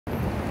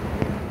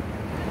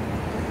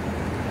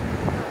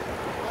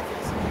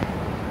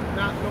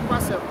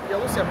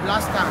who's a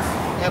Blasters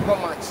ebo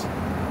match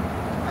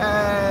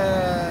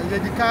you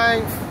the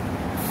kind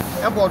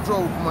ebo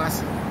draw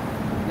Kumasi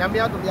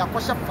nyame ado ya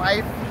kwasha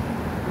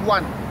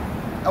 5-1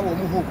 ewo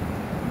mu ho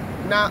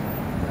na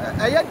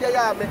eye de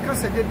ya meka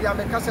se de bia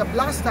meka se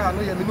Blaster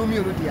no ye me no mi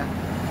ro dia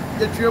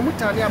ye twemu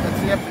tane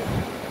abete efe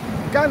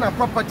Ghana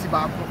property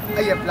ba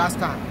ko eye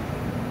Blaster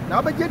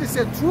na obeje de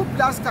say true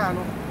Blaster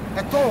no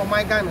eto o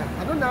my Ghana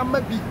I don't know ma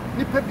bi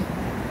nipa bi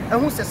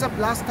ehun se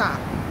Blaster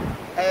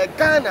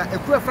Ghana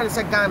ekura friend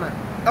say Ghana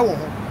ewo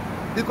ho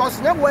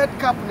because na World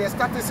Cup na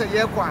start say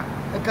ye kwa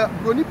nka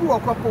broni bi wo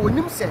kropo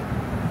onim se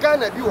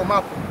Ghana bi wo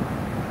map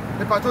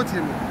e patoti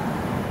mi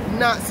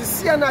na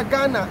sisia na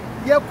Ghana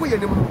ye ko ye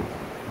nim no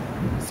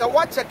so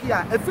what check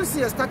here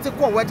efisi start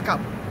ko World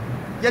Cup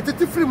ye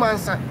titi free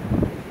mansa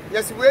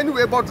yes we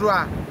anyway bodro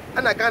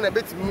a na Ghana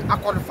betimi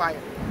qualify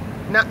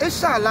na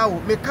inshallah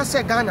me ka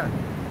say Ghana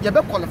ye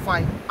be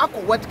qualify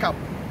akọ World Cup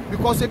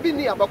because e bi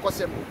ni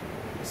abakosem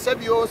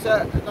sebio se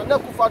na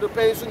kufa do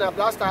pay so na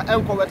Blaster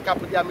enko World Cup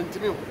dia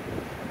mentimi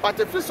but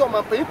if so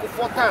man pay ku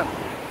 4 time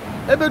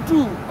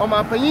ebedu o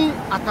man pay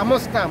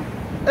atamos time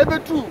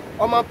ebedu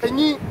o man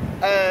pay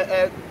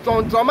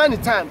John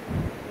Dramani time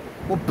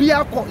obi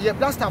akọ ye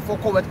Blaster for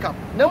World Cup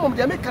na mom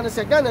de make kan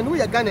say Ghana no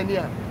ye Ghana ni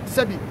a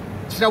sebi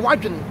kire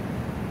wadwene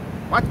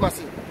what must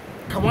say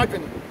kan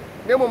wadwene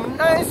na mom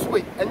nice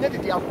way enye de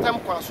dia tem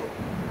kwa so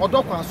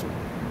odo kwa so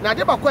na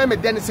de ba kwa me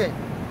den say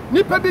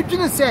nipa bi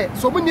dwene say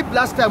so mu ni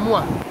Blaster mu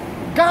a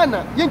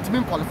Ghana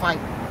yentimi qualify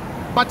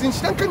but in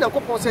Shanka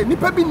Yakopon say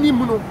nipa bi ni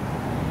mu no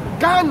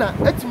Ghana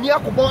etimi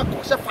akobo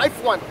akọ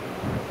 5-1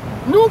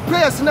 new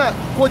players na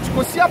coach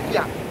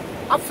Kosiapia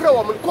afre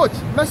wo coach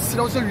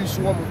mesire wo say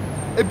wisu wo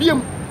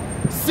ebiem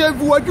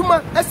save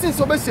wadwuma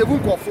essence obe save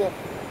nkofo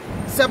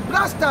se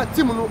Blaster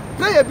team no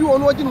player bi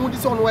wono agi no di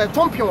so no e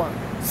champion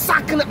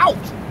sacking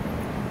out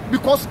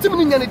because team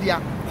ni nyane dia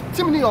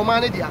team ni o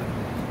man dia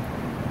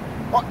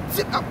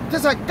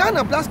just like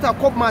Ghana Blaster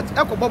cup match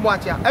ekobobo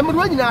acha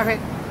emro nyina ahwe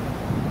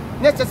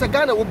ne se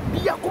Ghana obi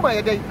akoma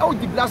ye dey e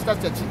di Blaster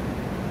church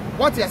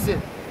what you say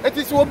it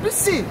is obi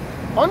see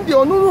on the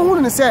onu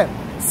hu ni say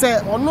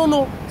onu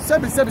no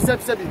sebi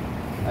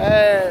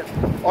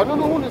onu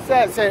no hu ni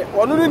say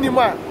onu no ni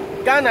ma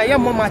Ghana ye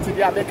mo match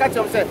dia be catch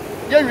am say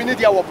ye win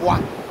dia wo boa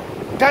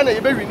Ghana ye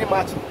be win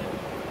match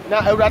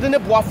na awurade ne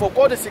boa for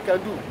God is can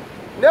do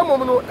na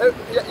mom no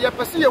ye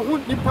pese ye hu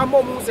nipa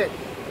mom say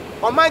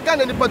o my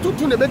Ghana nipa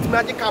tutu na betimi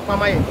age cap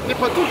amaye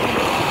nipa tutu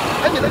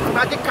enye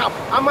betimi age cap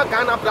ama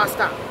Ghana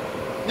Blaster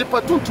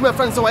nipa tutu me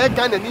friend say we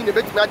Ghana ni na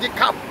betimi age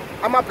cap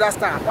ama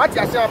Blaster what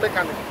you say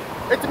American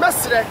eti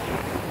mesre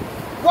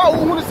wa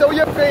hu ni say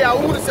we player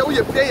hu ni say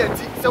we player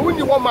ti say we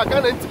ni one man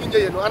Ghana ntimi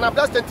nye no ana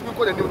Blaster ntimi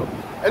ko na nim no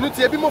enu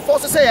ti ebi mo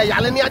force say ya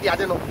yale ne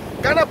ade no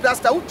Ghana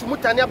Blaster utumu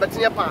tane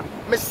abetene pa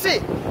me say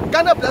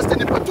Ghana Blaster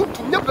ni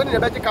patutum ne blo ne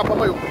be cap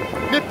amayo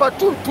ni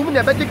patutum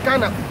ne be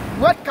Ghana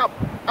World Cup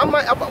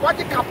ama what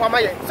cap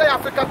amaye say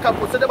Africa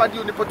Cup so de ba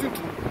di ni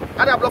patutum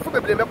ana blofo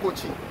bebre me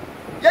coach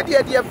ye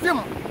de film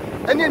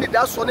ene ni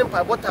da so ne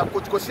mpa bota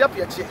coach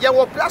Kosiapia che ye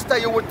wo Blaster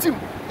ye wo team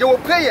ye wo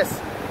players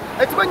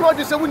enti banyi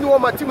wadu se wuni wo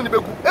ma team ni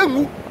begu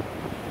engu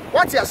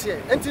what you say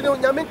enti ne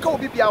nyame nka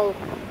obi bia ho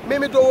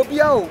me do obi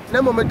a ho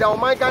na mo me da o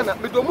my Ghana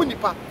me do mu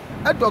nipa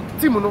e dog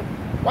team no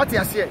what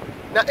you say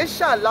na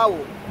inshallah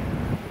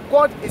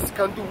God is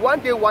can do one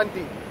day when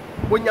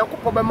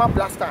Yankopon be ma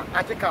Blaster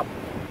ati cap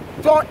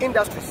Door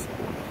Industries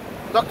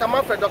Dr.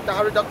 Manfred Dr.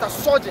 Harry Dr.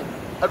 Surgeon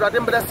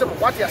Adradem bless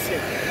what you say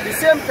the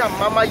same time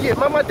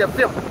mama the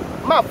film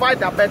ma find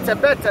that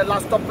better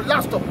last stop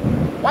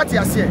what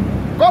you say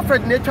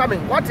Godfred nature me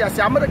what you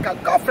say America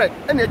Godfred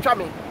and nature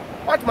me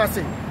what must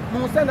say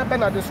no send na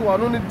Bernard so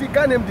no the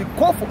guy named the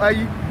Kofu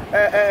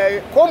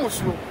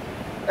Komusu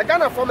the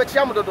Ghana from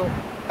Chiamodo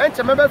and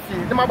remember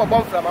fi the mama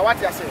bomb from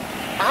what you say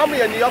I am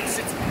in New York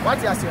City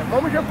what you say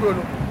mom je kuro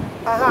no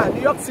aha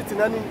New York City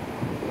nani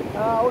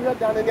o ya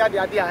dan ni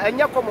dia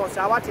enya common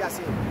say what you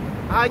say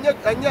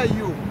anya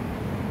you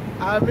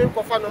I mean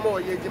kofa no mo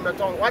ye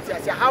jimeton what you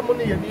say how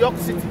many in New York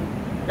City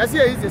yes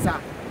here is sir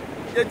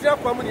ye jira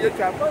kwa mu ni ye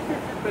twa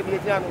 50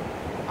 pe no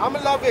I'm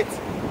love it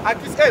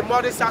at this hey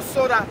Morris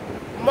Asola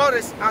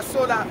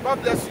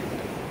God bless you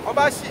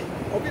obashi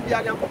obi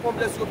bia dem kopon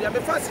bless you obi me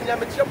fancy nya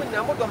me kire mu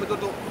nya mo do me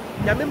dodo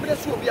nya me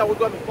bless you obi a wo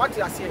do me what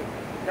you say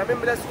nya me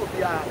bless you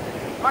obi a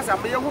masa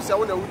me hu se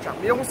wo na utwa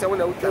me hu se wo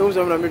na utwa me hu se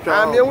wo na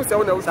metwa me hu se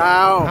wo na utwa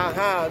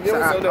aha me hu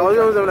se wo na utwa me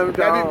hu se wo na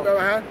metwa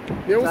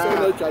me hu se wo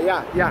na utwa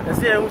ya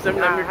ese hu se wo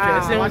na metwa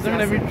ese hu se wo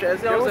na metwa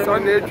ese hu se wo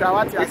na utwa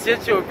what you say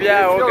eche obi a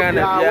o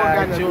Ghana bia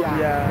eche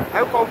obi a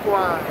enkonko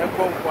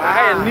a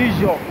New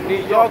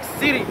York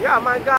City yeah my God